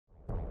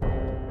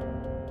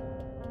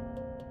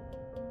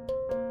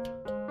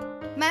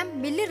മാം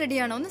bill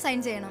റെഡിയാണോ? ഒന്ന് sign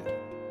ചെയ്യണം.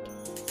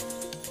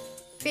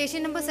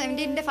 പേഷ്യന്റ് നമ്പർ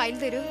 17 ഫയൽ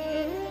തരൂ.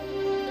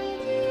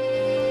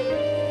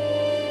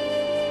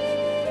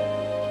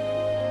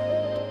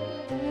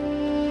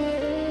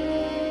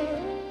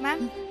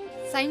 മാം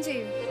സൈൻ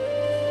ചെയ്യൂ.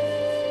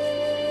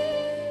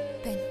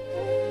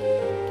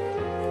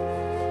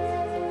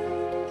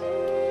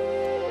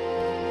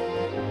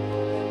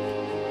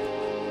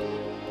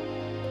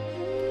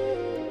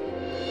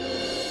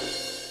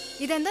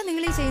 ഇതെന്താ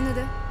നിങ്ങൾ ഈ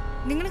ചെയ്യുന്നത്?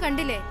 നിങ്ങൾ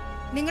കണ്ടില്ലേ,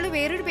 നിങ്ങൾ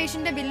വേറൊരു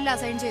പേഷ്യന്റിന്റെ ബില്ലിലാ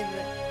സൈൻ ചെയ്തത്.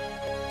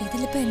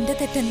 ഇതിലിപ്പോ എന്റെ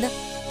തെറ്റെന്താ?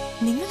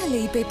 നിങ്ങളല്ലേ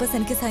ഈ പേപ്പേഴ്സ്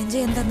എനിക്ക് സൈൻ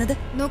ചെയ്യാൻ തന്നത്?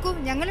 നോക്കൂ,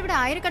 ഞങ്ങൾ ഇവിടെ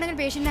ആയിരക്കണക്കിന്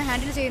പേഷ്യന്റിനെ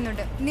ഹാൻഡിൽ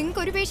ചെയ്യുന്നുണ്ട്.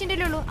 നിങ്ങൾക്ക് ഒരു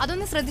പേഷ്യന്റല്ലേ ഉള്ളൂ,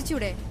 അതൊന്ന്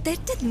ശ്രദ്ധിച്ചൂടെ?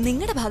 തെറ്റ്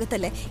നിങ്ങളുടെ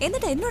ഭാഗത്തല്ലേ,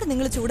 എന്നിട്ട് എന്നോട്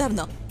നിങ്ങൾ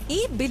ചൂടാവുന്നോ?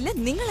 ഈ ബില്ല്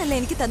നിങ്ങളല്ലേ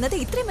എനിക്ക് തന്നത്.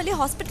 ഇത്രയും വലിയ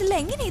ഹോസ്പിറ്റലിൽ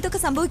എങ്ങനെ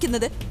ഇതൊക്കെ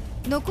സംഭവിക്കുന്നത്?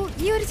 നോക്കൂ,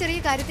 ഈ ഒരു ചെറിയ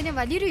കാര്യത്തിന്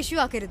വലിയൊരു ഇഷ്യൂ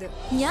ആക്കരുത്.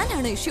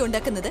 ഞാനാണ് ഇഷ്യൂ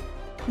ഉണ്ടാക്കുന്നത്.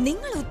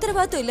 നിങ്ങൾ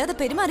ഉത്തരവാദിത്വം ഇല്ലാതെ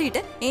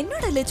പെരുമാറിയിട്ട്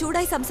എന്നോടല്ലേ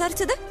ചൂടായി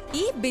സംസാരിച്ചത്?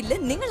 ഈ ബില്ല്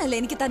നിങ്ങളല്ലേ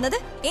എനിക്ക് തന്നത്.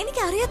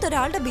 എനിക്ക് അറിയാത്ത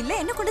ഒരാളുടെ ബില്ല്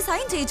എന്നെ കൊണ്ട്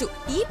സൈൻ ചെയ്യിച്ചു.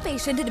 ഈ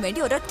പേഷ്യന്റിന് വേണ്ടി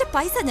ഒരൊറ്റ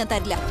പൈസ ഞാൻ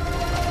തരില്ല.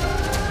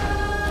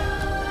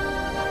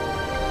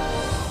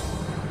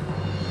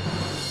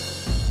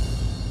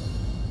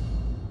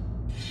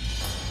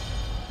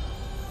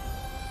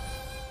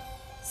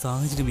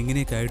 സാഹചര്യം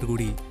ഇങ്ങനെയൊക്കെ ആയിട്ട്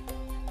കൂടി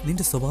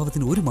നിന്റെ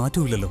സ്വഭാവത്തിന് ഒരു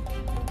മാറ്റവും ഇല്ലല്ലോ.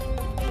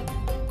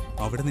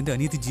 അവിടെ നിന്റെ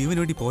അനിയത്തി ജീവന്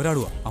വേണ്ടി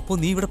പോരാടുക,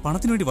 അപ്പോ നീ ഇവിടെ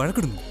പണത്തിന് വേണ്ടി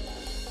വഴക്കിടുന്നു.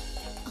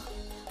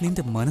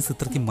 നിന്റെ മനസ്സ്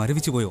ഇത്രയ്ക്ക്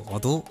മരവിച്ചു പോയോ,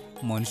 അതോ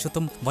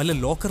മനുഷ്യത്വം വല്ല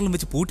ലോക്കറിലും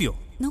വെച്ച് പൂട്ടിയോ?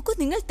 നോക്കൂ,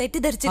 നിങ്ങൾ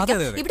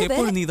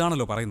തെറ്റിദ്ധരിച്ചെപ്പോഴും നീ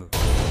ഇതാണല്ലോ പറയുന്നത്.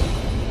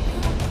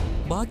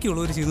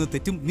 ബാക്കിയുള്ളവർ ചെയ്യുന്നത്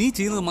തെറ്റും, നീ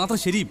ചെയ്യുന്നത് മാത്രം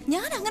ശരിയും.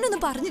 ഞാൻ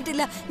അങ്ങനെയൊന്നും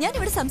പറഞ്ഞിട്ടില്ല. ഞാൻ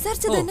ഇവിടെ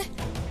സംസാരിച്ചത് തന്നെ.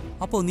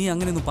 അപ്പോ നീ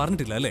അങ്ങനെയൊന്നും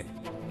പറഞ്ഞിട്ടില്ല അല്ലേ?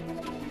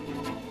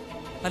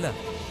 അല്ല,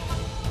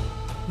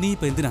 നീ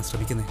ഇപ്പൊ എന്തിനാ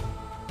ശ്രമിക്കുന്നേ?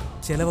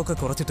 ചെലവൊക്കെ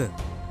കുറച്ചിട്ട്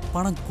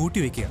പണം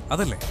കൂട്ടിവെക്കുക,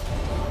 അതല്ലേ?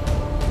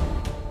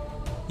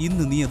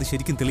 ഇന്ന് നീ അത്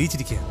ശരിക്കും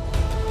തെളിയിച്ചിരിക്കുക.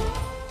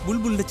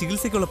 ബുൾബുളിന്റെ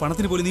ചികിത്സയ്ക്കുള്ള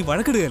പണത്തിന് പോലും നീ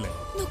വഴക്കിടുകയല്ലേ?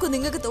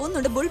 നിങ്ങൾക്ക്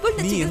തോന്നുന്നുണ്ട്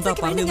നീ എന്താ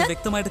പറഞ്ഞെന്ന്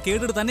വ്യക്തമായിട്ട്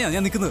കേട്ടിട്ട് തന്നെയാ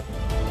ഞാൻ നിൽക്കുന്നത്.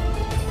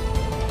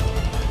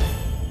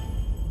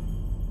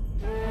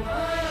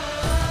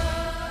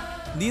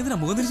 നീ എന്തിനാ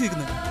മുഖം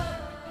തിരിച്ചിരിക്കുന്നത്?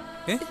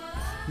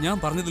 ഞാൻ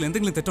പറഞ്ഞതിൽ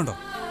എന്തെങ്കിലും തെറ്റുണ്ടോ?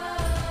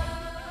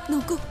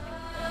 നോക്കൂ,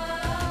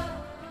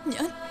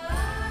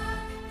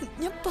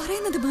 ഞാൻ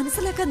പറയുന്നത്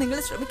മനസ്സിലാക്കാൻ നിങ്ങൾ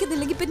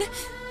ശ്രമിക്കുന്നില്ലെങ്കിൽ പിന്നെ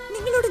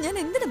നിങ്ങളോട് ഞാൻ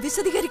എന്തിനാ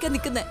വിശദീകരിക്കാൻ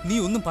നിൽക്കുന്നത്? നീ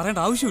ഒന്നും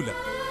പറയേണ്ട ആവശ്യമില്ല.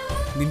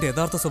 നിന്റെ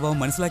യഥാർത്ഥ സ്വഭാവം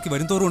മനസ്സിലാക്കി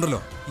വരുംതോറും ഉണ്ടല്ലോ,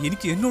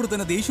 എനിക്ക് എന്നോട്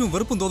തന്നെ ദേഷ്യവും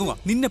വെറുപ്പും തോന്നുക.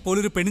 നിന്നെ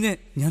പോലൊരു പെണ്ണിനെ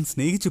ഞാൻ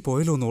സ്നേഹിച്ചു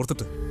പോയല്ലോ എന്ന്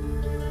ഓർത്തിട്ട്.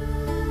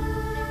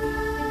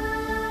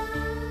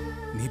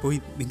 നീ പോയി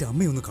നിന്റെ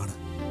അമ്മയെ ഒന്ന് കാണ്,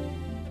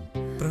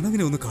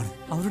 പ്രണവിനെ ഒന്ന് കാണ്.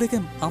 അവരുടെയൊക്കെ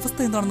അവസ്ഥ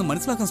എന്താണെന്ന്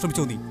മനസ്സിലാക്കാൻ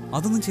ശ്രമിച്ചോ നീ?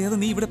 അതൊന്നും ചെയ്യാതെ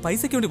നീ ഇവിടെ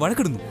പൈസയ്ക്ക് വേണ്ടി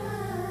വഴക്കിടുന്നു.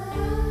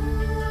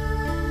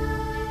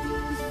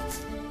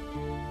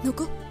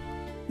 നോക്കൂ,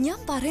 ഞാൻ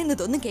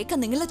പറയുന്നതൊന്നും കേൾക്കാൻ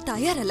നിങ്ങൾ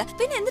തയ്യാറല്ല.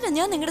 പിന്നെ എന്തിനാ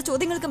ഞാൻ നിങ്ങളുടെ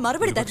ചോദ്യങ്ങൾക്ക്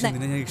മറുപടി തരുന്നത്?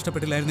 നിന്നെ ഞാൻ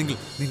ഇഷ്ടപ്പെട്ടില്ലായിരുന്നെങ്കിൽ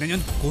നിന്നെ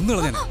ഞാൻ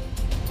കൊന്നുകളഞ്ഞാൻ.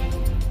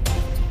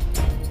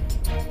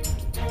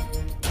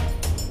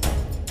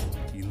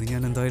 ഇന്ന്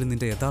ഞാൻ എന്തായാലും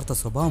നിന്റെ യഥാർത്ഥ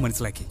സ്വഭാവം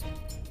മനസ്സിലാക്കി.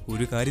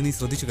 ഒരു കാര്യം നീ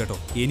ശ്രദ്ധിച്ചു കേട്ടോ,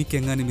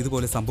 എനിക്കെങ്ങാനും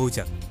ഇതുപോലെ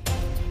സംഭവിച്ചാൽ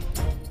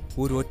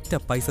ഒരു ഒറ്റ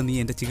പൈസ നീ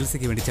എന്റെ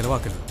ചികിത്സയ്ക്ക് വേണ്ടി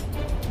ചെലവാക്കരുത്.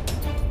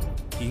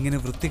 ഇങ്ങനെ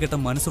വൃത്തികെട്ട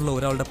മനസ്സുള്ള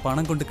ഒരാളുടെ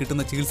പണം കൊണ്ട്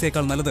കിട്ടുന്ന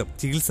ചികിത്സയേക്കാൾ നല്ലത്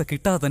ചികിത്സ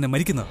കിട്ടാതെ തന്നെ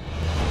മരിക്കുന്നത്.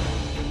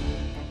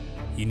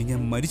 ഇനി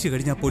ഞാൻ മരിച്ചു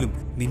കഴിഞ്ഞാൽ പോലും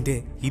നിന്റെ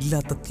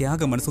ഇല്ലാത്ത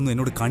ത്യാഗ മനസ്സൊന്നും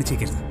എന്നോട്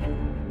കാണിച്ചേക്കരുത്.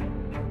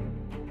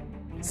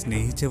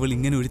 സ്നേഹിച്ചവൾ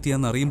ഇങ്ങനെ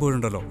ഒരുത്തിയാന്ന്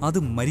അറിയുമ്പോഴുണ്ടല്ലോ, അത്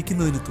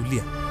മരിക്കുന്നതിന്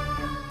തുല്യ.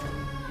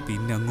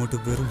 പിന്നെ അങ്ങോട്ട്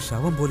വെറും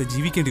ശവം പോലെ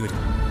ജീവിക്കേണ്ടി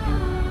വരും.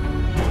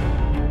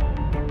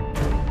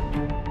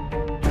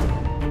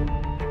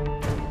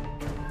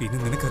 പിന്നെ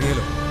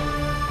നിനക്കറിയാലോ,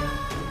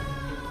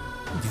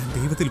 ഞാൻ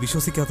ദൈവത്തിൽ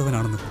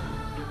വിശ്വസിക്കാത്തവനാണെന്ന്.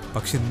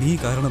 പക്ഷെ നീ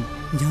കാരണം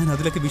ഞാൻ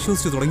അതിലൊക്കെ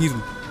വിശ്വസിച്ചു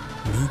തുടങ്ങിയിരുന്നു.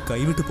 നീ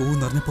കൈവിട്ട്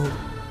പോകുന്നറിഞ്ഞപ്പോ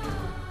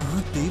ആ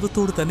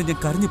ദൈവത്തോട് തന്നെ ഞാൻ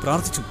കരഞ്ഞു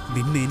പ്രാർത്ഥിച്ചു,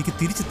 നിന്നെ എനിക്ക്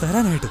തിരിച്ചു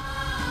തരാനായിട്ട്.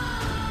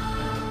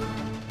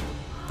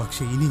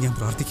 പക്ഷെ ഇനി ഞാൻ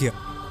പ്രാർത്ഥിക്കുക,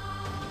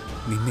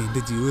 നിന്നെ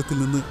എന്റെ ജീവിതത്തിൽ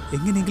നിന്ന്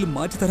എങ്ങനെയെങ്കിലും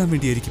മാറ്റിത്തരാൻ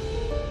വേണ്ടിയായിരിക്കും.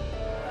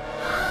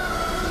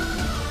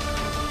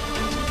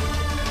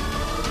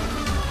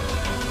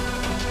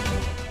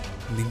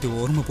 നിന്റെ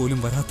ഓർമ്മ പോലും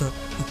വരാത്ത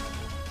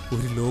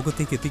ഒരു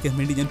ലോകത്തേക്ക് എത്തിക്കാൻ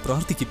വേണ്ടി ഞാൻ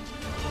പ്രാർത്ഥിക്കും.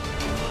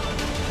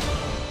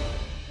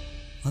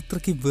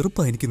 അത്രയ്ക്ക്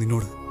വെറുപ്പാ എനിക്ക്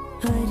നിന്നോട്.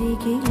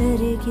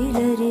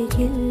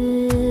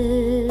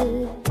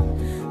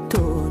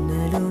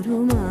 തോന്നലൊരു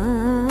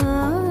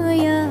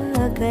മായ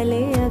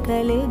അകലെ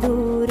അകലെ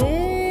ദൂരെ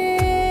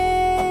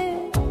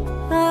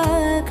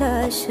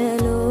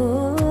ആകാശലോകം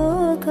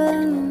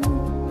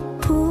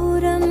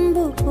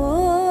പൂരമ്പു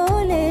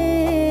പോലെ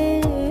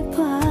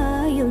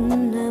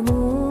പായുന്ന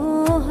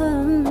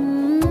മോഹം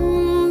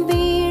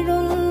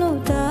വീഴുന്നു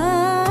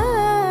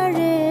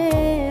താഴെ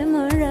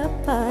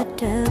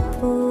മഴപ്പാറ്റ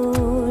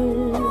പോൽ.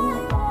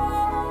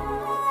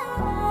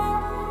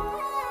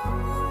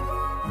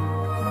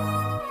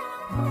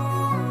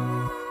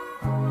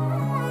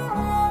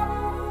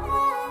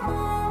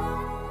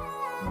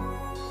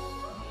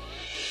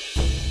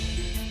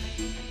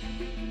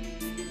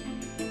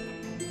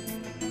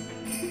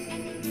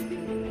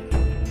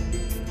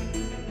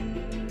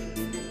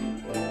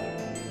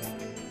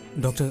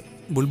 ഡോക്ടർ,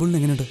 ബുൾബുളിന്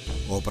എങ്ങനെയുണ്ട്?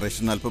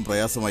 ഓപ്പറേഷൻ അല്പം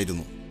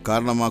പ്രയാസമായിരുന്നു.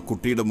 കാരണം ആ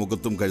കുട്ടിയുടെ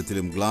മുഖത്തും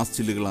കഴുത്തിലും ഗ്ലാസ്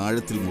ചില്ലുകൾ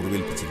ആഴത്തിൽ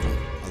മുറിവേൽപ്പിച്ചിരുന്നു.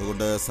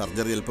 അതുകൊണ്ട്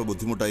സർജറി അല്പം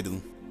ബുദ്ധിമുട്ടായിരുന്നു.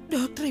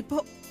 ഡോക്ടർ ഇപ്പോ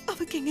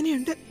അവർക്ക്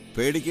എങ്ങനെയുണ്ട്?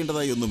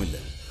 പേടിക്കേണ്ടതായി ഒന്നുമില്ല.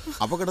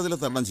 അപകടത്തിൽ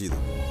തരണം ചെയ്തു.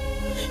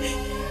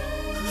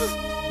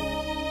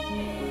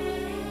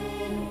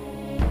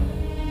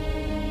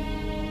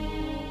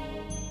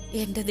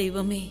 എന്റെ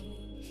ദൈവമേ,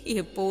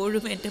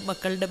 എപ്പോഴും എന്റെ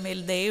മക്കളുടെ മേൽ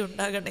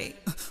ദയുണ്ടാകണേ.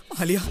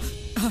 ആലിയ,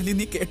 ആലിയ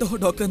നീ കേട്ടോ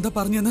ഡോക്ടർ എന്താ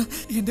പറഞ്ഞെന്ന്?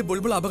 എന്റെ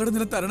ബുൾബുൾ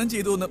അപകടനില തരണം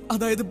ചെയ്തു എന്ന്.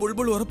 അതായത്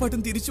ബുൾബുൾ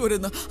ഉറപ്പായിട്ടും തിരിച്ചു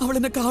വരുമെന്ന്. അവൾ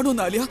എന്നെ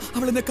കാണുമെന്ന് ആലിയ,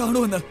 അവൾ എന്നെ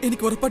കാണുമെന്ന്.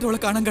 എനിക്ക് ഉറപ്പായിട്ടും അവളെ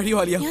കാണാൻ കഴിയും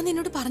ആലിയ. ഞാൻ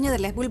നിന്നോട്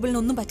പറഞ്ഞതല്ലേ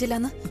ബുൾബുളിനൊന്നും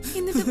പറ്റില്ലെന്ന്.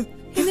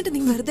 എന്നിട്ട്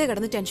നീ വെറുതെ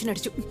കിടന്ന് ടെൻഷൻ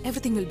അടിച്ചു.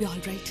 Everything will be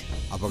all right.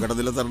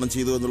 അപകടനില തരണം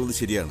ചെയ്തു എന്നുള്ളത്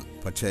ശരിയാണ്,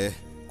 പക്ഷേ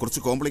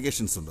കുറച്ച്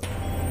കോംപ്ലിക്കേഷൻസ് ഉണ്ട്.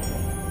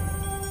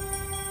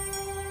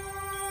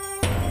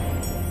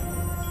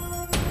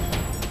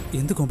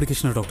 എന്ത്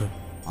കോംപ്ലിക്കേഷനാണ് ഡോക്ടർ?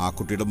 ആ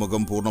കുട്ടിയുടെ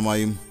മുഖം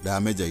പൂർണ്ണമായും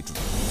ഡാമേജ് ആയിട്ടുണ്ട്.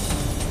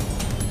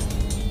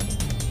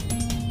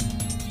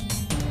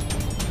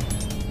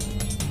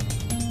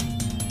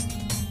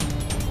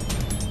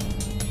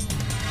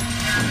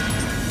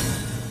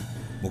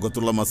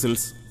 മുഖത്തുള്ള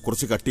മസിൽസ്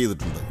കുറച്ച് കട്ട്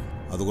ചെയ്തിട്ടുണ്ട്.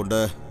 അതുകൊണ്ട്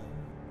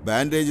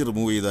ബാൻഡേജ്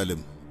റിമൂവ് ചെയ്താലും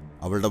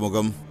അവളുടെ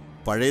മുഖം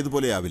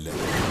പഴയതുപോലെ ആവില്ല.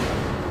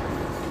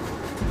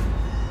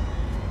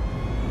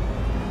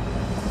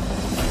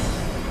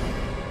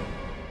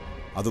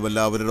 അതുമല്ല,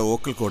 അവരുടെ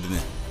വോക്കൽ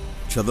കോഡിന്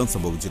ക്ഷതം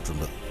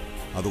സംഭവിച്ചിട്ടുണ്ട്.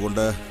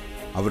 അതുകൊണ്ട്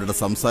അവരുടെ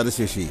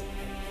സംസാരശേഷി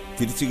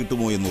തിരിച്ചു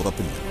കിട്ടുമോ എന്ന്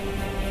ഉറപ്പില്ല.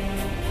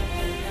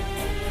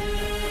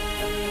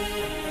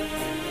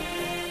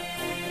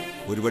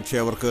 ഒരുപക്ഷെ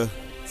അവർക്ക്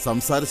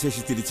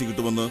സംസാരശേഷി തിരിച്ചു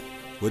കിട്ടുമെന്ന്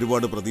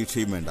ഒരുപാട്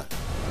പ്രതീക്ഷയും വേണ്ട.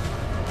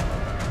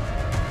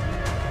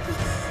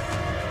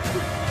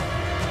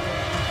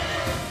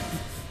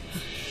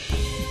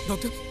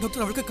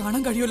 ഡോക്ടർ അവൾക്ക്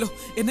കാണാൻ കഴിയുമല്ലോ.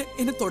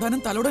 എന്നെ തൊടാനും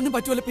തലോടാനും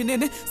പറ്റുമല്ലോ. പിന്നെ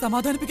എന്നെ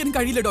സമാധാനിപ്പിക്കാനും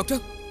കഴിയില്ല ഡോക്ടർ.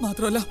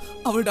 മാത്രമല്ല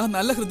അവളുടെ ആ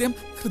നല്ല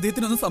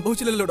ഹൃദയത്തിനൊന്നും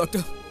സംഭവിച്ചില്ലല്ലോ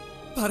ഡോക്ടർ.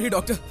 പറയൂ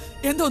ഡോക്ടർ,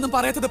 എന്താ ഒന്നും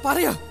പറയാത്തത്?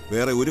 പറയാ.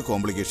 വേറെ ഒരു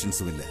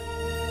കോംപ്ലിക്കേഷൻസും ഇല്ല.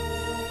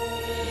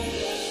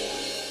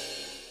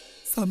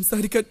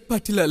 സംസാരിക്കാൻ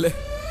പറ്റില്ല അല്ലേ?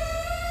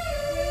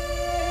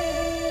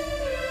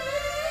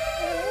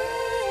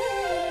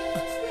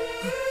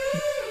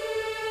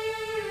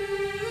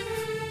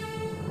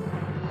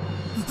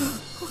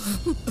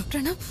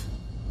 പ്രണവ്,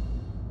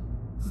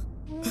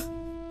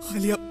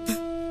 ആലിയ,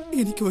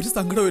 എനിക്ക് ഒരു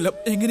സങ്കടവുമില്ല.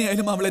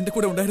 എങ്ങനെയായാലും അവൾ എന്റെ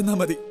കൂടെ ഉണ്ടായിരുന്നാ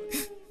മതി.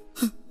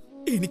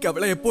 എനിക്ക്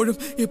അവളെ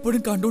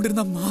എപ്പോഴും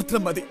കണ്ടുകൊണ്ടിരുന്നാൽ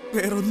മാത്രം മതി.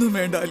 വേറൊന്നും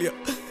വേണ്ട ആലിയ,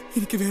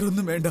 എനിക്ക്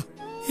വേറൊന്നും വേണ്ട.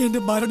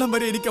 എന്റെ മരണം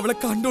വരെ എനിക്ക് അവളെ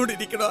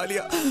കണ്ടോണ്ടിരിക്കണം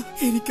ആലിയ.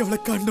 എനിക്ക് അവളെ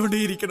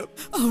കണ്ടോണ്ടേയിരിക്കണം.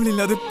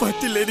 അവളില്ലാതെ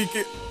പറ്റില്ല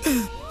എനിക്ക്.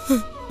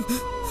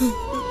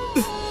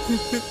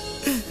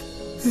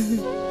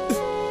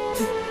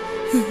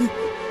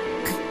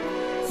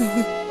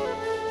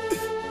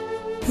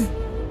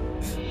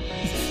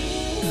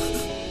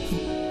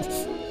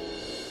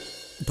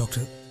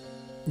 ഡോക്ടർ,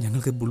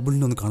 ഞങ്ങൾക്ക്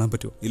ബുൾബുളിനെ ഒന്ന് കാണാൻ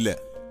പറ്റുമോ? ഇല്ല,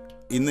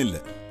 ഇന്നില്ല.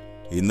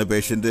 ഇന്ന്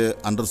പേഷ്യന്റ്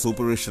അണ്ടർ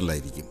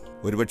സൂപ്പർവിഷനിലായിരിക്കും.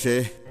 ഒരുപക്ഷെ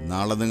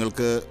നാളെ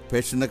നിങ്ങൾക്ക്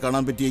പേഷ്യന്റിനെ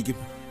കാണാൻ പറ്റിയേക്കും.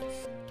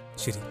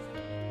 ശരി.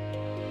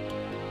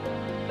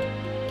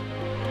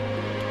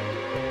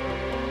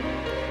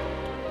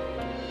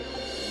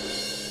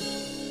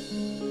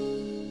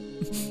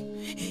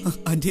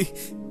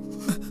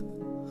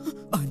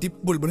 ആന്റി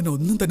ബുൾബുളിന്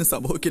ഒന്നും തന്നെ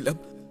സംഭവിക്കില്ല.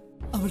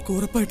 അവൾക്ക്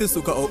ഉറപ്പായിട്ട്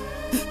സുഖാവും.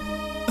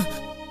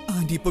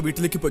 ആന്റി ഇപ്പൊ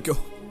വീട്ടിലേക്ക് പൊയ്ക്കോ.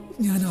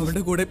 ഞാൻ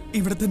അവളുടെ കൂടെ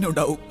ഇവിടെ തന്നെ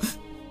ഉണ്ടാവും.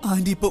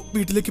 ആന്റി ഇപ്പൊ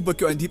വീട്ടിലേക്ക്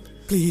പൊയ്ക്കോ ആന്റി,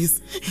 പ്ലീസ്.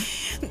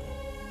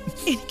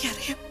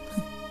 എനിക്കറിയാം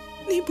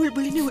നീ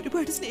ബുൾബുളിനെ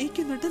ഒരുപാട്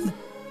സ്നേഹിക്കുന്നുണ്ടെന്ന്.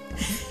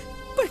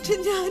 പക്ഷെ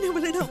ഞാൻ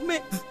അവളുടെ അമ്മ,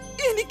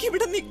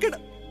 എനിക്കിവിടെ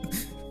നിൽക്കണം.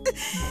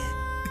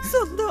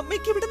 സ്വന്തം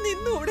അമ്മയ്ക്ക് ഇവിടെ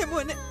നിന്നൂടെ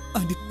മോനെ?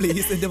 ആന്റി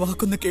പ്ലീസ്, എന്റെ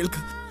വാക്കൊന്ന്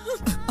കേൾക്ക്.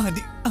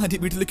 ആന്റി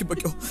വീട്ടിലേക്ക്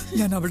പൊയ്ക്കോ.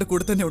 ഞാൻ അവളുടെ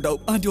കൂടെ തന്നെ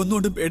ഉണ്ടാവും. ആന്റി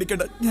ഒന്നുകൊണ്ടും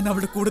പേടിക്കണ്ട. ഞാൻ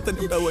അവളുടെ കൂടെ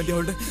തന്നെ ഉണ്ടാവും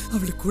ആന്റി.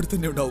 അവളുടെ കൂടെ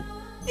തന്നെ ഉണ്ടാവും.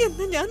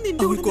 എന്ന് ഞാൻ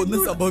നിന്റെ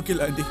അവൾക്കൊന്നും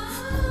സംഭവിക്കില്ല ആന്റി.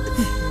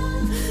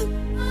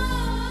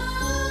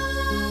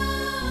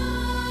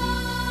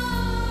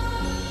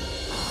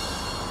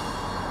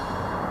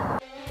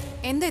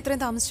 എന്താ ഇത്രയും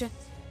താമസിച്ചേ?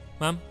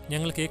 മാം,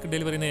 ഞങ്ങൾ കേക്ക്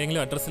ഡെലിവറി ചെയ്യുന്ന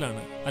ഏതെങ്കിലും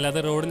അഡ്രസ്സിലാണ്, അല്ലാതെ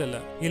റോഡിലല്ല.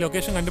 ഈ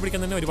ലൊക്കേഷൻ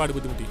കണ്ടുപിടിക്കാൻ തന്നെ ഒരുപാട്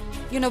ബുദ്ധിമുട്ടി.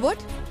 You know what?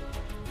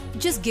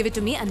 Just give it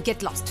to me and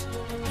get lost.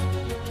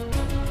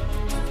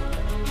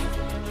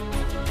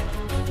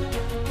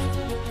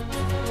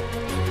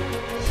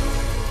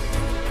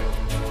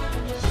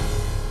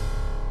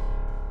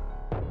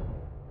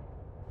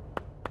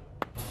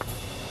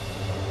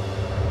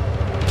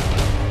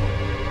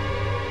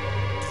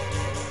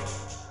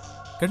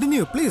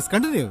 Continue please,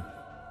 continue.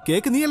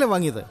 Cake നീയല്ലേ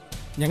വാങ്ങിയത്?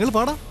 ഞങ്ങൾ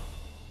പാടാം.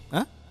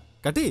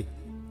 കട്ട്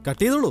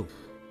ചെയ്തോളൂ.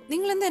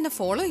 നിങ്ങൾ എന്താ എന്നെ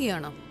ഫോളോ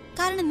ചെയ്യാണോ?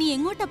 കാരണം നീ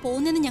എങ്ങോട്ടാ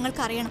പോകുന്നതെന്ന്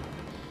ഞങ്ങൾക്ക് അറിയണം.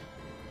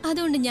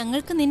 അതുകൊണ്ട്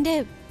ഞങ്ങൾക്ക് നിന്റെ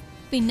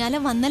പിന്നാലെ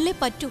വന്നല്ലേ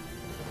പറ്റൂ.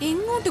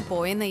 എങ്ങോട്ട്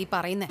പോയെന്ന ഈ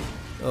പറയുന്നേ?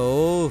 ഓ,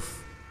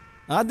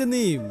 ആദ്യം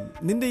നീ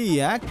നിന്റെ ഈ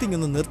ആക്ടിങ്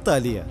ഒന്ന്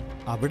നിർത്താലിയ.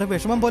 അവിടെ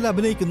വിഷമം പോലെ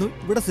അഭിനയിക്കുന്നു,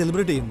 ഇവിടെ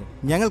സെലിബ്രേറ്റ് ചെയ്യുന്നു.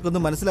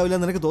 ഞങ്ങൾക്കൊന്നും മനസ്സിലാവില്ല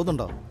എന്ന് നിനക്ക്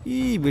തോന്നുന്നുണ്ടോ?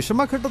 ഈ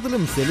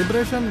വിഷമഘട്ടത്തിലും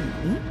സെലിബ്രേഷൻ.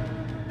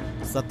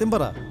 സത്യം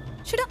പറ,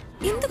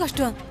 എന്ത്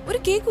കഷ്ടമാ. ഒരു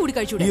കേക്ക് കൂടി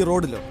കഴിച്ചു. ഈ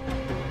റോഡിലോ?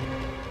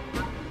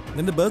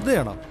 നിന്റെ ബർത്ത്ഡേ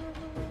ആണോ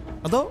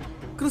അതോ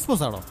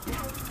ക്രിസ്മസ് ആണോ?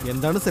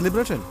 എന്താണ്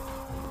സെലിബ്രേഷൻ?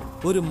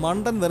 ഒരു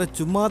മണ്ടൻ വരെ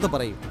ചുമ്മാതെ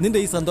പറയും നിന്റെ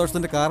ഈ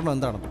സന്തോഷത്തിന്റെ കാരണം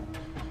എന്താണെന്ന്.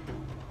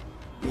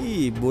 ഈ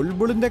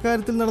ബുൾബുളിന്റെ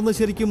കാര്യത്തിൽ നടന്ന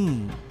ശരിക്കും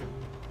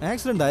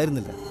ആക്സിഡന്റ്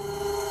ആയിരുന്നില്ല,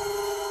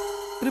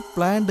 ഒരു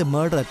പ്ലാൻഡ്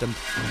മർഡർ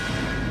അറ്റംപ്റ്റ്.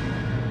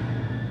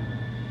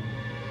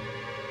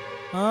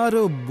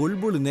 ആരോ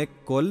ബുൾബുളിനെ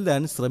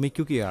കൊല്ലാൻ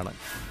ശ്രമിക്കുകയാണ്.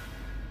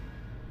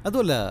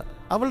 അതുമല്ല,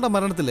 അവളുടെ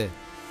മരണത്തില്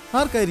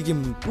ആർക്കായിരിക്കും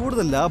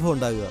കൂടുതൽ ലാഭം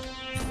ഉണ്ടാകുക?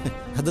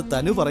 അത്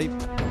തനു പറയും.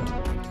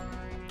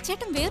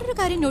 ചേട്ടൻ വേറൊരു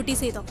കാര്യം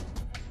നോട്ടീസ് ചെയ്തോ?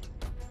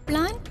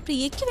 പ്ലാൻ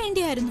പ്രിയയ്ക്ക്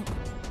വേണ്ടിയായിരുന്നു,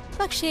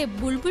 പക്ഷേ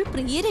ബുൾബുൾ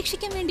പ്രിയയെ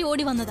രക്ഷിക്കാൻ വേണ്ടി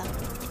ഓടി വന്നതാ.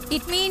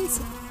 ഇറ്റ് മീൻസ്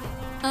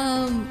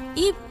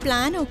ഈ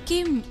പ്ലാൻ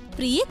ഒക്കെയും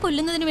പ്രിയെ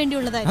കൊല്ലുന്നതിന്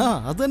വേണ്ടിയുള്ളതായിരുന്നു.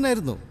 അത്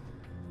തന്നെയായിരുന്നു.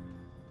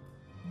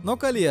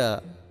 നോക്കാലിയ,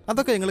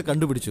 അതൊക്കെ ഞങ്ങൾ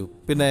കണ്ടുപിടിച്ചു.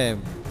 പിന്നെ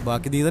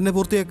ബാക്കി നീ തന്നെ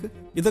പൂർത്തിയാക്ക്.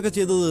 ഇതൊക്കെ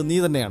ചെയ്തത് നീ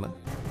തന്നെയാണ്.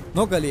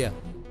 നോക്കാലിയ,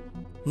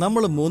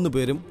 നമ്മൾ 3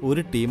 പേരും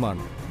ഒരു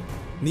ടീമാണ്.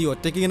 നീ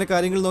ഒറ്റയ്ക്ക് ഇങ്ങനെ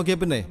കാര്യങ്ങൾ നോക്കിയ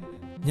പിന്നെ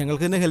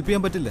ഞങ്ങൾക്ക് തന്നെ ഹെൽപ്പ്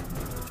ചെയ്യാൻ പറ്റില്ല.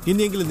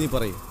 ഇനിയെങ്കിലും നീ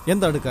പറയും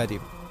എന്താണ്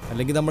കാര്യം.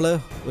 അല്ലെങ്കിൽ നമ്മൾ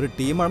ഒരു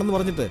ടീമാണെന്ന്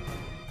പറഞ്ഞിട്ട്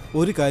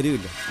ഒരു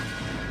കാര്യമില്ല.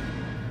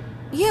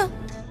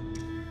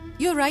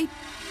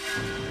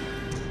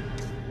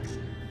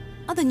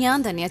 അത് ഞാൻ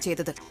തന്നെയാ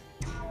ചെയ്തത്,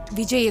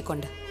 വിജയെ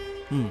കൊണ്ട്.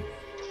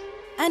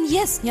 ആൻഡ്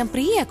യെസ്, ഞാൻ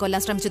പ്രിയയെ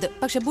കൊല്ലാൻ ശ്രമിച്ചത്.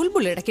 പക്ഷെ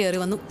ബുൾബുൾ ഇടയ്ക്ക് കയറി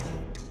വന്നു.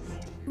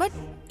 ബട്ട്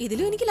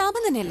ഇതിലും എനിക്ക്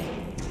ലാഭം തന്നെയല്ലേ.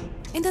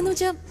 എന്താന്ന്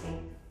വെച്ചാ,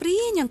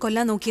 പ്രിയയെ ഞാൻ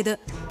കൊല്ലാൻ നോക്കിയത്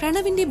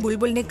പ്രണവിന്റെ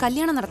ബുൾബുളിന്റെ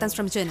കല്യാണം നടത്താൻ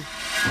ശ്രമിച്ചതിന്.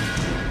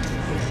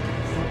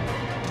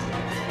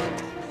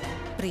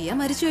 പ്രിയ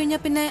മരിച്ചു കഴിഞ്ഞാൽ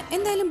പിന്നെ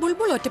എന്തായാലും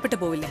ബുൾബുൾ ഒറ്റപ്പെട്ടു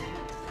പോവില്ലേ.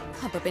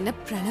 അപ്പൊ പിന്നെ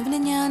പ്രണവിനെ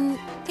ഞാൻ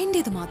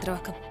എന്റേത്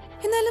മാത്രമാക്കും.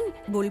 എന്നാലും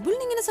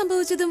ബുൾബുളിന് ഇങ്ങനെ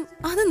സംഭവിച്ചതും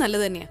അത്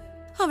നല്ലത് തന്നെയാ.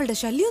 അവളുടെ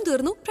ശല്യവും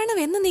തീർന്നു,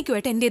 പ്രണവ്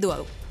എന്നേക്കുമായിട്ട് എന്റേതും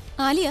ആകും.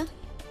 ആലിയ,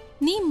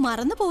 നീ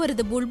മറന്നു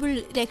പോവരുത് ബുൾബുൾ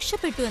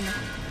രക്ഷപ്പെട്ടു എന്ന്.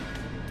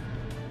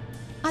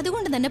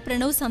 അതുകൊണ്ട് തന്നെ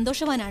പ്രണവ്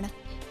സന്തോഷവാനാണ്.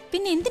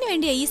 പിന്നെ എന്തിനു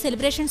വേണ്ടിയാ ഈ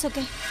സെലിബ്രേഷൻസ്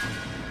ഒക്കെ?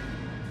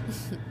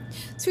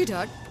 സ്വീറ്റ്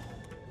ഹാർട്ട്,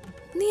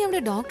 നീ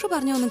അവിടെ ഡോക്ടർ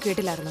പറഞ്ഞൊന്നും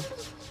കേട്ടില്ലായിരുന്നു?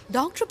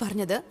 ഡോക്ടർ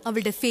പറഞ്ഞത്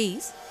അവളുടെ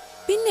ഫേസ്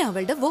പിന്നെ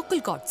അവളുടെ വോക്കൽ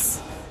കോർഡ്സ്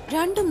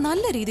രണ്ടും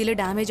നല്ല രീതിയിൽ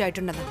ഡാമേജ്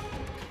ആയിട്ടുണ്ടെന്ന്.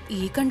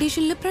 ഈ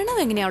കണ്ടീഷനിൽ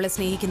പ്രണവ് എങ്ങനെയാ അവളെ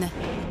സ്നേഹിക്കുന്നത്?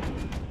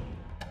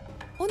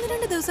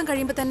 1-2 ദിവസം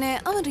കഴിയുമ്പോൾ തന്നെ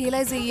അവൻ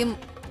റിയലൈസ് ചെയ്യും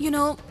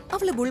യുനോ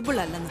അവള് ബുൾബുൾ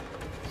അല്ലെന്ന്.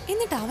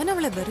 എന്നിട്ട് അവൻ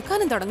അവളെ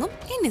വെറുക്കാനും തുടങ്ങും,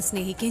 എന്നെ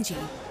സ്നേഹിക്കുകയും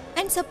ചെയ്യും.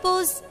 ആൻഡ്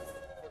സപ്പോസ്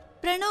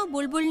പ്രണവ്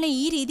ബുൾബുളിനെ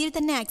ഈ രീതിയിൽ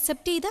തന്നെ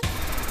അക്സെപ്റ്റ് ചെയ്ത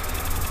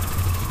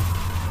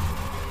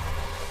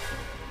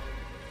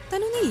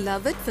തനു, നീ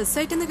ലവ് അറ്റ് ഫസ്റ്റ്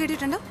സൈറ്റ് എന്ന്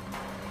കേട്ടിട്ടുണ്ടോ?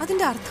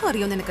 അതിന്റെ അർത്ഥം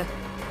അറിയോ നിനക്ക്?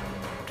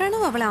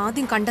 പ്രണവ് അവളെ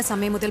ആദ്യം കണ്ട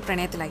സമയം മുതൽ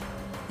പ്രണയത്തിലായി.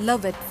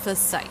 Love at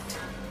first sight.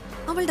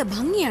 അവളുടെ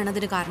ഭംഗിയാണ്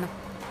അതിന് കാരണം.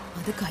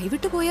 അത്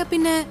കൈവിട്ടു പോയാ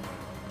പിന്നെ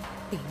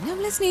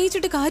അവളെ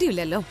സ്നേഹിച്ചിട്ട്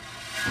കാര്യമില്ലല്ലോ.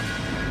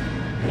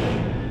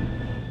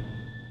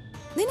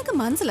 നിനക്ക്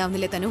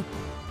മനസ്സിലാവുന്നില്ലേ തനു?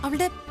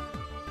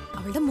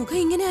 അവളുടെ മുഖം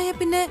ഇങ്ങനെ ആയാ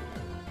പിന്നെ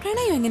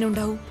പ്രണയം എങ്ങനെ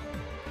ഉണ്ടാവും?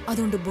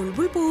 അതുകൊണ്ട്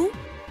ബുൾബുൾ പോവും,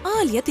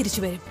 ആലിയ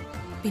തിരിച്ചു വരും.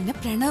 പിന്നെ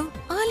പ്രണവ്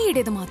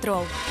ആലിയുടേത്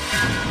മാത്രമാവും.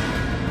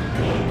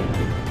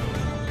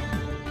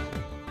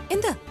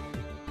 എന്താ?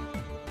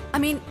 I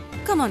mean,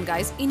 come on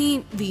guys, ഇനി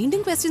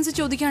വീണ്ടും questions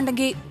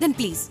ചോദിക്കാണ്ടെങ്കിൽ then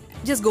please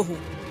just go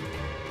home.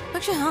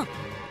 പക്ഷെ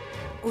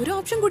ഒരു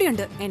ഓപ്ഷൻ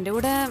കൂടിയുണ്ട്. എന്റെ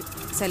കൂടെ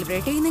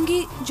സെലിബ്രേറ്റ് ചെയ്യുന്നെങ്കിൽ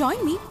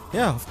join me.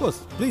 Yeah, of course,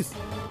 please.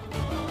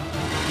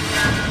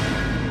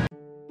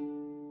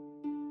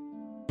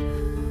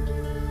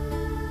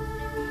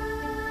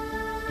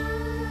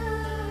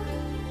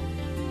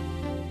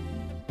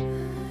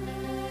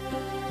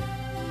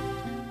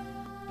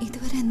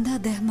 ഇതുവരെ എന്താ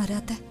അദ്ദേഹം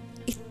വരാത്തെ?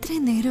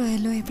 ഇത്രയും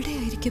നേരമായല്ലോ,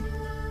 എവിടെയായിരിക്കും?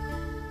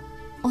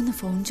 ഒന്ന്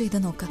ഫോൺ ചെയ്ത്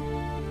നോക്കാം.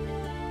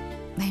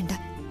 വേണ്ട,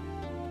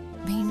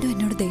 വീണ്ടും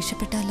എന്നോട്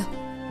ദേഷ്യപ്പെട്ടാലോ?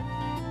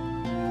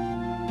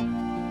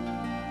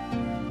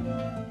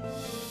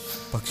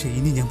 പക്ഷെ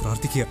ഇനി ഞാൻ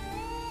പ്രാർത്ഥിക്കുക,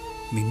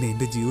 നിന്നെ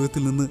എന്റെ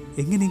ജീവിതത്തിൽ നിന്ന്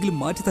എങ്ങനെയെങ്കിലും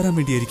മാറ്റിത്തരാൻ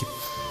വേണ്ടിയായിരിക്കും.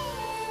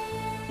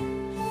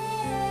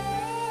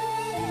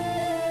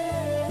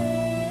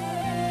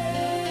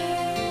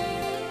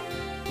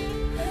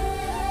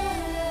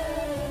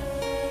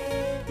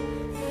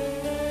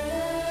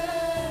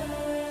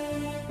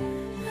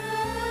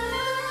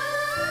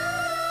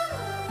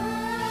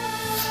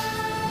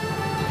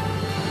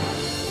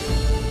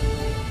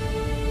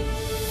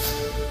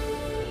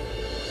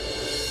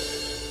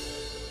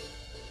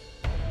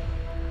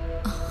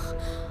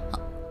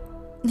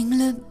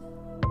 നിങ്ങള്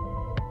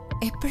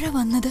എപ്പോഴാ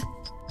വന്നത്?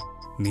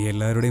 നീ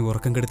എല്ലാവരുടെയും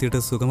ഉറക്കം കെടുത്തിയിട്ട്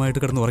സുഖമായിട്ട്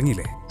കിടന്ന്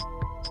ഉറങ്ങിയില്ലേ?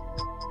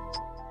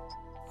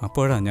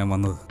 അപ്പോഴാ ഞാൻ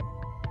വന്നത്.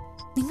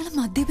 നിങ്ങൾ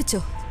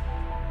മദ്യപിച്ചോ?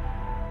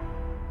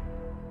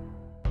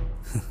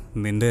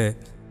 നിന്റെ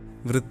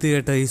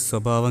വൃത്തികെട്ട ഈ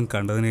സ്വഭാവം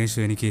കണ്ടതിന്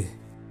ശേഷം എനിക്ക്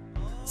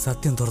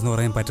സത്യം തുറന്നു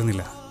പറയാൻ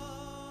പറ്റുന്നില്ല.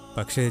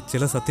 പക്ഷേ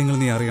ചില സത്യങ്ങൾ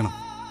നീ അറിയണം.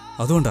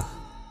 അതുകൊണ്ടാ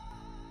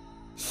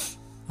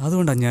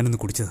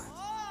ഞാനിന്ന് കുടിച്ചത്.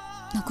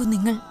 നോക്കൂ,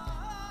 നിങ്ങൾ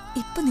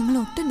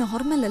ഒട്ടും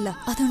നോർമൽ അല്ല.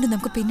 അതുകൊണ്ട്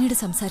നമുക്ക് പിന്നീട്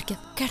സംസാരിക്കാം.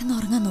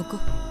 കിടന്നുറങ്ങാൻ നോക്കൂ.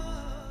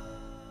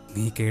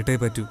 നീ കേട്ടേ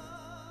പറ്റൂ.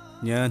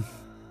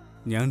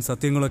 ഞാൻ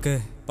സത്യങ്ങളൊക്കെ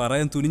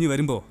പറയാൻ തുനിഞ്ഞു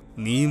വരുമ്പോ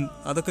നീയും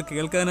അതൊക്കെ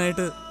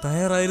കേൾക്കാനായിട്ട്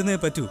തയ്യാറായിരുന്നേ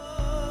പറ്റൂ.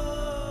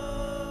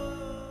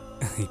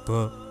 ഇപ്പോ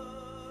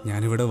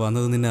ഞാനിവിടെ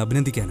വന്നത് നിന്നെ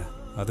അഭിനന്ദിക്കാനാ,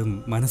 അതും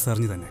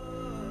മനസ്സറിഞ്ഞു തന്നെ.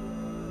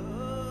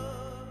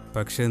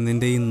 പക്ഷെ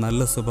നിന്റെ ഈ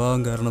നല്ല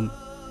സ്വഭാവം കാരണം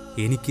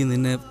എനിക്ക്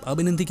നിന്നെ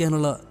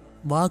അഭിനന്ദിക്കാനുള്ള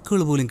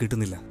വാക്കുകൾ പോലും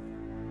കിട്ടുന്നില്ല.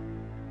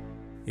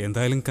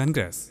 എന്തായാലും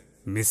കൺഗ്രാറ്റ്സ്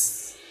മിസ്.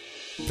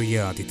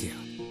 പ്രിയ ആദിത്യ,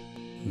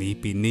 നീ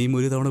പിന്നെയും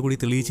ഒരു തവണ കൂടി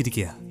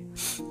തെളിയിച്ചിരിക്കുക.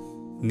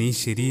 നീ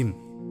ശരിയും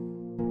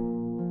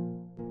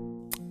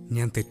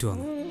ഞാൻ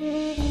തെറ്റുവാന്നു.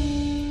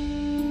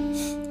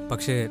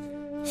 പക്ഷേ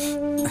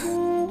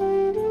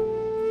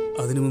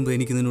അതിനു മുമ്പ്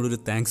എനിക്ക് നിന്നോടൊരു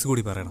താങ്ക്സ്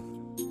കൂടി പറയണം.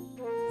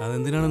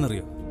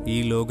 അതെന്തിനാണെന്നറിയോ? ഈ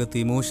ലോകത്ത്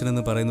ഇമോഷൻ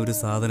എന്ന് പറയുന്ന ഒരു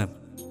സാധനം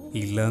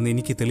ഇല്ലാന്ന്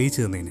എനിക്ക് തെളിയിച്ചു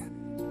തന്നതിന്.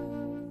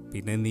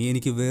 പിന്നെ നീ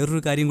എനിക്ക്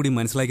വേറൊരു കാര്യം കൂടി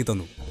മനസ്സിലാക്കി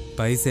തന്നു.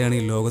 പൈസയാണ്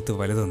ഈ ലോകത്ത്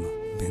വലുതെന്ന്,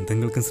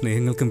 ബന്ധങ്ങൾക്കും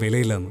സ്നേഹങ്ങൾക്കും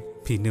വിലയില്ലെന്ന്.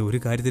 പിന്നെ ഒരു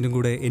കാര്യത്തിനും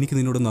കൂടെ എനിക്ക്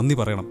നിന്നോട് നന്ദി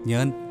പറയണം.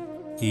 ഞാൻ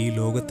ഈ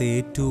ലോകത്തെ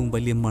ഏറ്റവും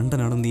വലിയ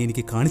മണ്ടനാണെന്ന് നീ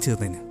എനിക്ക് കാണിച്ചു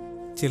തന്നതിന്.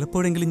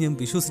 ചിലപ്പോഴെങ്കിലും ഞാൻ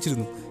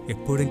വിശ്വസിച്ചിരുന്നു,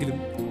 എപ്പോഴെങ്കിലും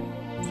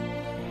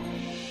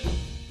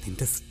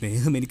നിന്റെ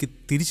സ്നേഹം എനിക്ക്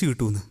തിരിച്ചു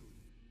കിട്ടുമെന്ന്.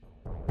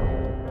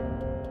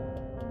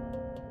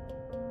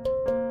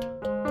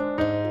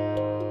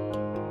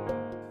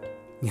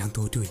 ഞാൻ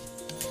തോറ്റുപോയി.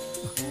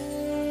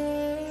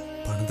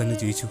 പണം തന്നെ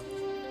ജയിച്ചു.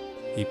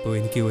 ഇപ്പോൾ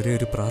എനിക്ക് ഒരേ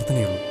ഒരു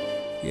പ്രാർത്ഥനയുള്ളൂ,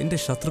 എൻ്റെ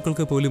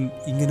ശത്രുക്കൾക്ക് പോലും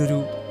ഇങ്ങനൊരു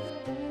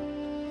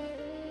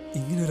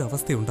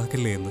അവസ്ഥ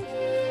ഉണ്ടാക്കല്ലേ എന്ന്.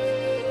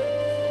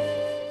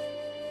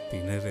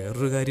 പിന്നെ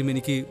വേറൊരു കാര്യം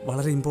എനിക്ക്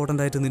വളരെ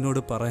ഇമ്പോർട്ടൻ്റ് ആയിട്ട് നിന്നോട്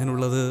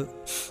പറയാനുള്ളത്,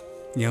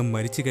 ഞാൻ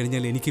മരിച്ചു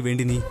കഴിഞ്ഞാൽ എനിക്ക്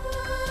വേണ്ടി നീ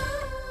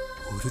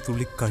ഒരു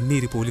തുള്ളി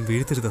കണ്ണീര് പോലും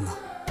വീഴ്ത്തരുതെന്നാ.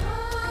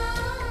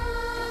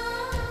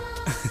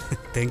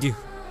 Thank you.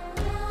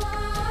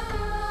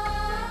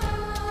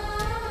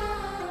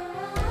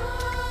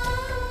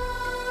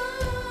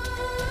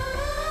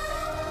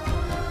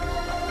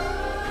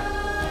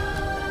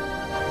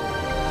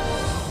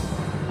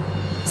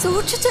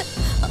 സൂക്ഷിച്ച്.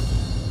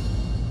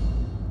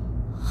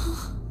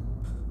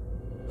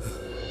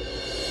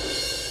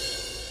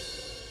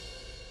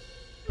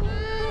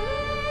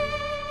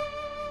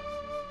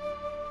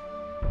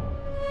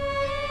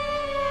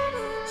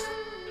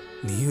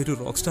 നീ ഒരു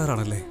റോക്ക് സ്റ്റാർ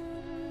ആണല്ലേ?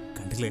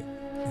 കണ്ടില്ലേ,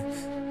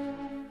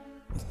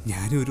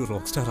 ഞാനും ഒരു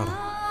റോക്ക് സ്റ്റാർ ആണ്.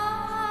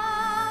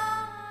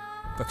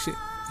 പക്ഷെ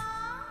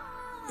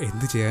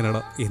എന്ത്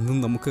ചെയ്യാനാടാ, എന്നും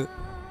നമുക്ക്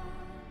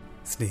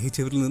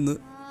സ്നേഹിച്ചവരിൽ നിന്ന്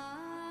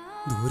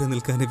ദൂരെ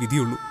നിൽക്കാനേ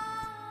വിധിയുള്ളൂ.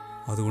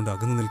 അതുകൊണ്ട്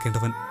അകന്നു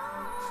നിൽക്കേണ്ടവൻ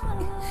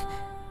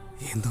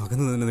എന്നും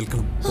അകന്നു തന്നെ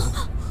നിൽക്കണം.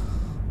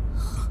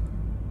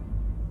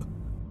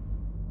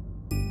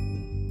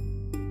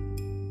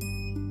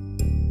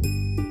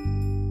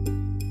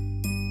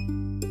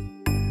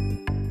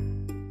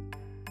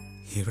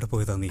 എവിടെ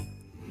പോയതാ നീ?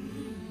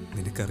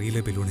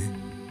 നിനക്കറിയില്ലേ ബലൂണെ,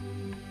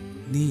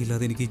 നീ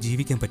ഇല്ലാതെ എനിക്ക്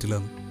ജീവിക്കാൻ പറ്റില്ല.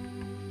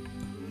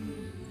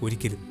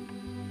 ഒരിക്കലും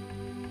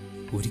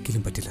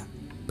ഒരിക്കലും പറ്റില്ല.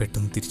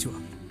 പെട്ടെന്ന് തിരിച്ചു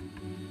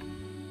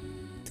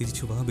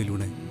വാ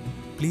ബലൂണെ,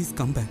 പ്ലീസ്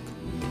കം ബാക്ക്.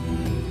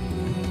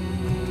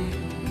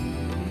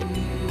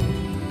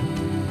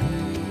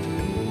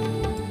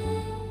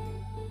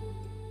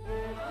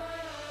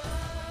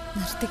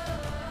 നിർത്തി.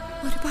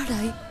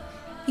 ഒരുപാടായി.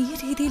 ഈ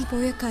രീതിയിൽ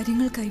പോയ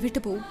കാര്യങ്ങൾ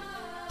കൈവിട്ടു പോവും.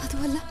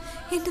 അതുമല്ല,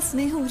 എന്റെ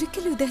സ്നേഹം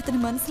ഒരിക്കലും ഇദ്ദേഹത്തിന്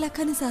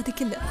മനസ്സിലാക്കാനും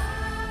സാധിക്കില്ല.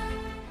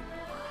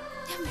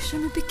 ഞാൻ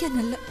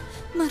വിഷമിപ്പിക്കാനല്ല,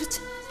 മറിച്ച്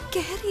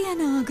കെയർ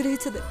ചെയ്യാൻ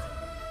ആഗ്രഹിച്ചത്.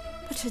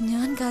 പക്ഷെ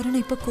ഞാൻ കാരണം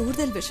ഇപ്പൊ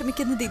കൂടുതൽ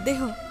വിഷമിക്കുന്നത്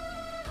ഇദ്ദേഹം.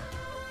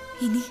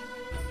 ഇനി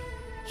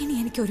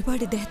എനിക്ക്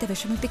ഒരുപാട് ഇദ്ദേഹത്തെ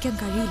വിഷമിപ്പിക്കാൻ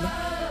കഴിയില്ല.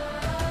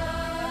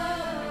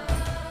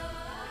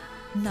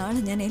 നാളെ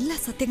ഞാൻ എല്ലാ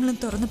സത്യങ്ങളും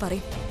തുറന്നു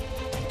പറയും.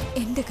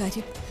 എന്റെ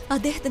കാര്യം,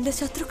 അദ്ദേഹത്തിന്റെ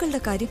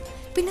ശത്രുക്കളുടെ കാര്യം,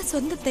 പിന്നെ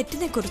സ്വന്തം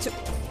തെറ്റിനെ കുറിച്ചും.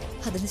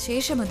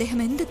 അതിനുശേഷം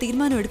അദ്ദേഹം എന്ത്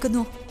തീരുമാനം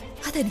എടുക്കുന്നോ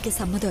അതെനിക്ക്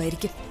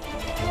സമ്മതമായിരിക്കും.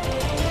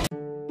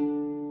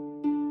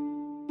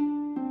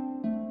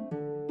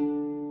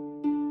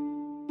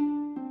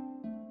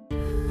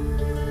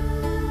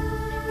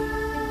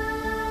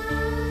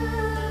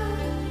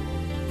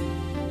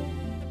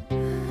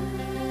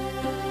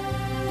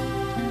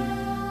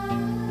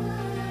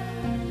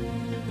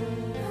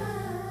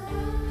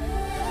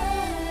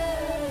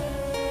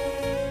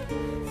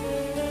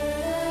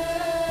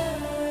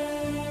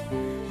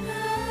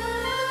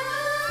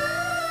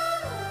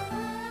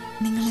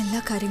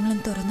 കാര്യങ്ങളും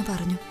തുറന്നു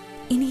പറഞ്ഞു.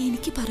 ഇനി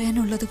എനിക്ക്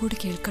പറയാനുള്ളത് കൂടി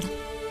കേൾക്കണം.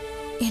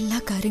 എല്ലാ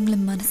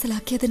കാര്യങ്ങളും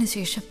മനസ്സിലാക്കിയതിനു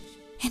ശേഷം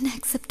എന്നെ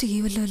അക്സെപ്റ്റ്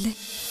ചെയ്യുമല്ലോ അല്ലേ?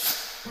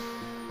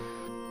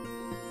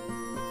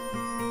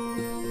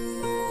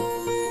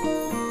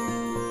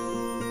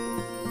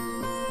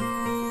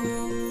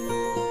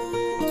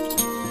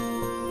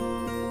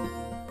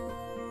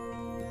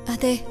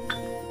 അതെ.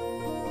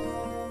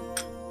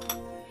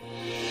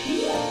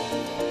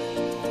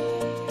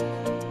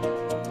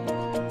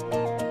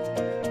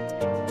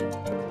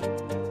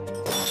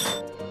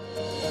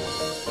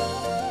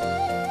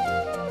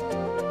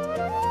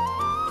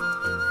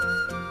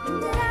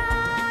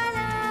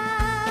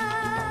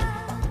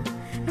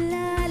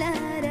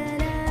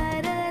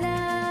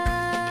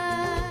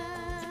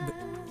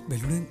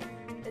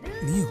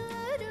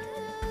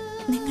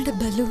 നിങ്ങളുടെ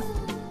ബലൂൺ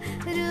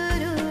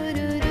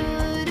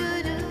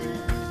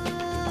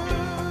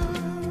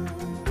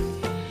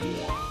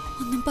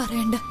ഒന്നും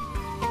പറയണ്ട.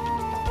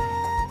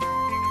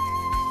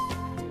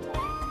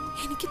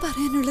 എനിക്ക്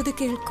പറയാനുള്ളത്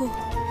കേൾക്കൂ.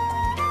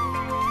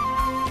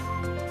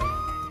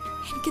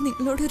 എനിക്ക്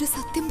നിങ്ങളോടൊരു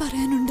സത്യം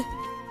പറയാനുണ്ട്.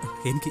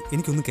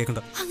 എനിക്കൊന്നും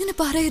കേൾക്കണ്ട. അങ്ങനെ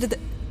പറയരുത്.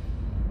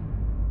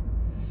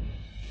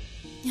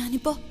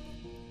 ഞാനിപ്പോ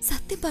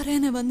സത്യം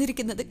പറയാനാ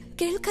വന്നിരിക്കുന്നത്.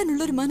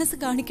 കേൾക്കാനുള്ള ഒരു മനസ്സ്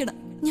കാണിക്കണം.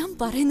 ഞാൻ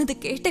പറയുന്നത്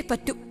കേട്ടേ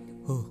പറ്റൂ.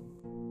 ഓ,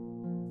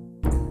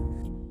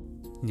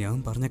 ഞാൻ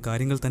പറഞ്ഞ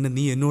കാര്യങ്ങൾ തന്നെ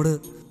നീ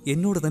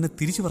എന്നോട് തന്നെ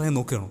തിരിച്ചു പറയാൻ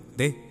നോക്കുകയാണോ?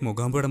 ദേ,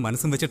 മുഖാമ്പയുടെ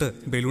മനസ്സും വെച്ചിട്ട്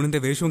ബലൂണിന്റെ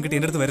വേഷവും കിട്ടി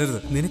എന്റെ അടുത്ത് വരരുത്.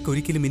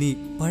 നിനക്കൊരിക്കലും ഇനി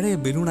പഴയ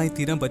ബലൂണായി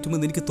തീരാൻ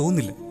പറ്റുമെന്ന് എനിക്ക്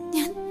തോന്നുന്നില്ല.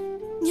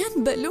 ഞാൻ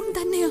ബലൂൺ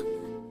തന്നെയാ,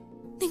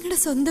 നിങ്ങളുടെ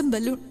സ്വന്തം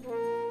ബലൂൺ.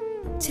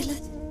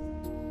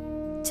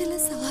 ചില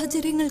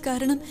സാഹചര്യങ്ങൾ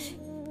കാരണം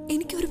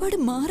എനിക്ക് ഒരുപാട്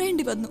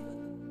മാറേണ്ടി വന്നു.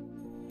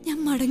 ഞാൻ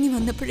മടങ്ങി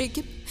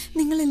വന്നപ്പോഴേക്കും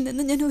നിങ്ങളിൽ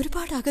നിന്ന് ഞാൻ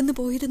ഒരുപാട് അകന്നു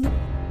പോയിരുന്നു.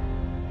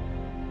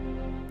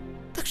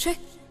 പക്ഷെ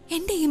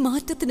എന്റെ ഈ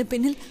മാറ്റത്തിന്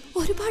പിന്നിൽ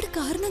ഒരുപാട്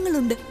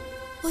കാരണങ്ങളുണ്ട്.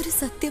 ഒരു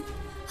സത്യം,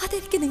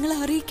 അതെനിക്ക് നിങ്ങളെ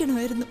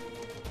അറിയിക്കണമായിരുന്നു.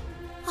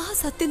 ആ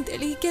സത്യം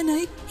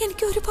തെളിയിക്കാനായി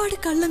എനിക്ക് ഒരുപാട്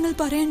കള്ളങ്ങൾ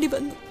പറയേണ്ടി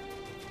വന്നു.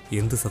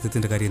 എന്ത്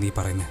സത്യത്തിന്റെ കാര്യം നീ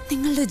പറയുന്നത്?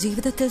 നിങ്ങളുടെ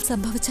ജീവിതത്തിൽ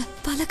സംഭവിച്ച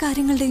പല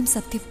കാര്യങ്ങളുടെയും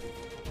സത്യം.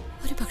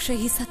 ഒരു പക്ഷേ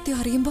ഈ സത്യം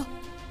അറിയുമ്പോൾ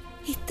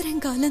ഇത്രയും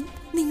കാലം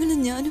നിങ്ങളും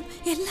ഞാനും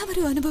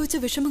എല്ലാവരും അനുഭവിച്ച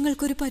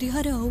വിഷമങ്ങൾക്കൊരു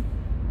പരിഹാരമാവും.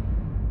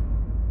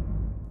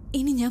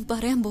 ഇനി ഞാൻ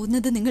പറയാൻ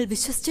പോകുന്നത് നിങ്ങൾ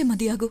വിശ്വസിച്ചേ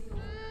മതിയാകൂ.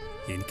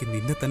 എനിക്ക്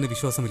നിന്നെ തന്നെ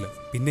വിശ്വാസമില്ല.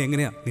 പിന്നെ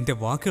എങ്ങനെയാ നിന്റെ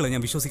വാക്കുകളെ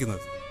ഞാൻ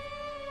വിശ്വസിക്കുന്നത്?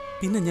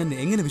 പിന്നെ ഞാൻ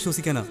എങ്ങനെ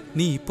വിശ്വസിക്കാനാ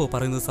നീ ഇപ്പോ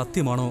പറയുന്നത്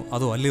സത്യമാണോ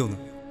അതോ അല്ലയോ എന്ന്?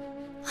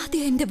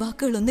 ആദ്യം എന്റെ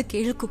വാക്കുകളൊന്ന്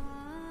കേൾക്കൂ,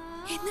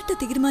 എന്നിട്ട്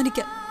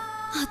തീരുമാനിക്കാം.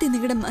 ആദ്യം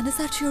നിങ്ങളുടെ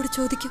മനസാക്ഷിയോട്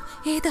ചോദിക്കൂ,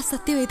 ഏതാ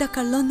സത്യം ഏതാ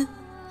കള്ളമെന്ന്.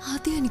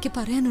 ആദ്യം എനിക്ക്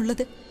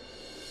പറയാനുള്ളത്,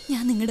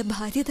 ഞാൻ നിങ്ങളുടെ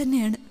ഭാര്യ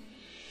തന്നെയാണ്.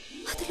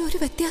 അതിലൊരു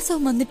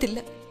വ്യത്യാസവും വന്നിട്ടില്ല,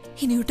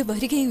 ഇനിയോട്ട്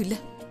വരികയുമില്ല.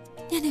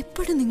 ഞാൻ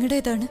എപ്പോഴും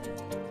നിങ്ങളുടേതാണ്.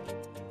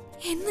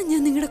 എന്ന്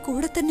ഞാൻ നിങ്ങളുടെ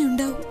കൂടെ തന്നെ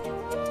ഉണ്ടാവും.